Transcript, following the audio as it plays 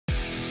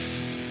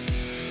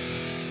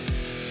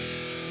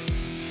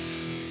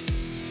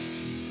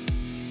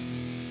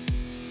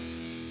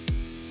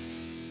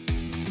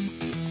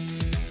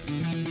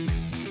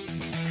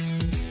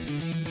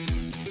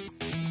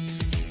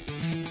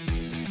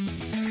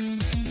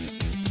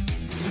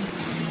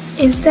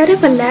Instead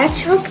of a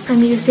latch hook,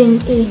 I'm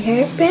using a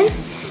hairpin,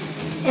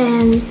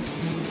 and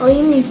all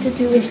you need to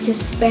do is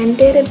just bend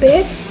it a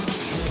bit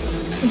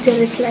until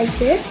it's like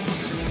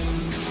this.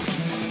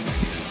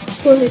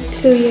 Pull it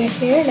through your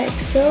hair like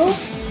so.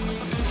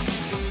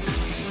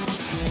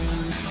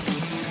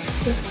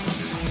 Just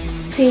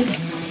take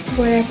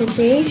whatever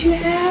braid you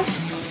have,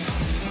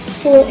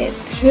 pull it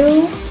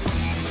through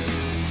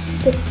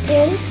the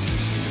pin,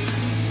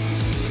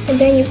 and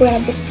then you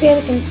grab the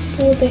pin and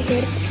pull the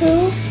hair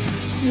through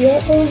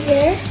your own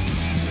hair,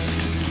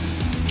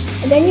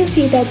 and then you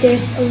see that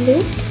there's a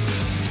loop,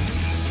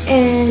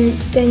 and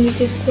then you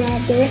just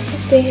grab the rest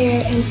of the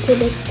hair and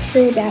pull it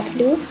through that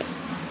loop,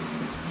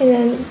 and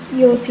then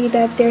you'll see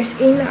that there's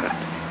a knot.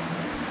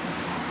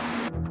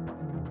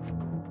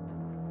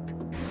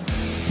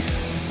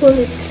 Pull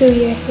it through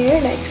your hair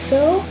like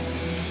so.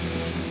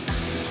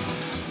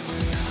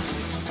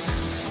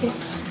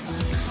 Just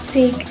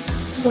take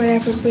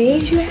whatever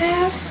braid you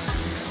have,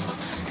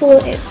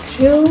 pull it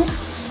through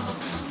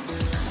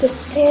the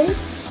pin,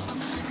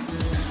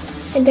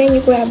 and then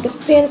you grab the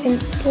pin and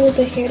pull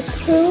the hair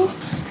through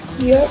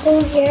your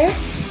own hair,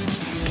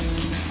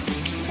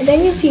 and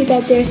then you see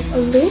that there's a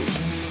loop,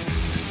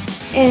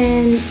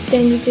 and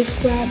then you just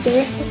grab the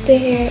rest of the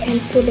hair and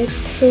pull it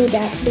through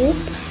that loop,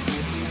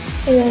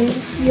 and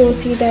then you'll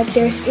see that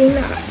there's a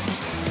knot.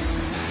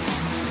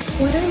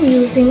 What I'm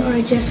using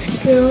are just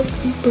curled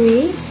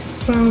braids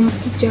from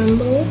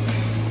Jumbo,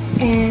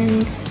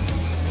 and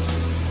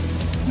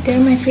they're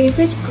my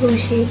favorite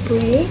crochet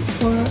braids,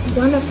 or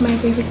one of my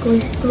favorite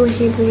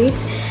crochet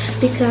braids,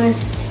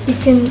 because you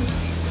can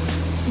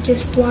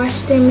just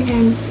wash them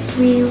and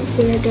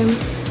re-wear them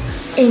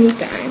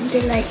anytime.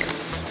 They're like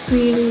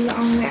really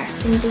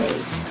long-lasting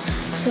braids,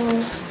 so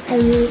I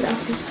really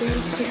love these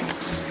braids here.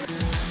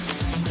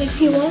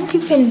 If you want, you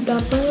can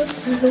double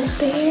loop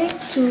the hair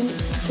to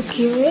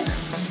secure it.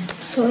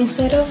 So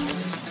instead of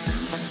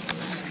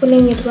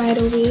pulling it right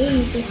away,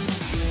 you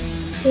just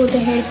pull the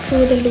hair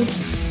through the loop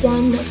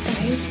one more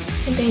time,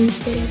 and then you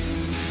pull it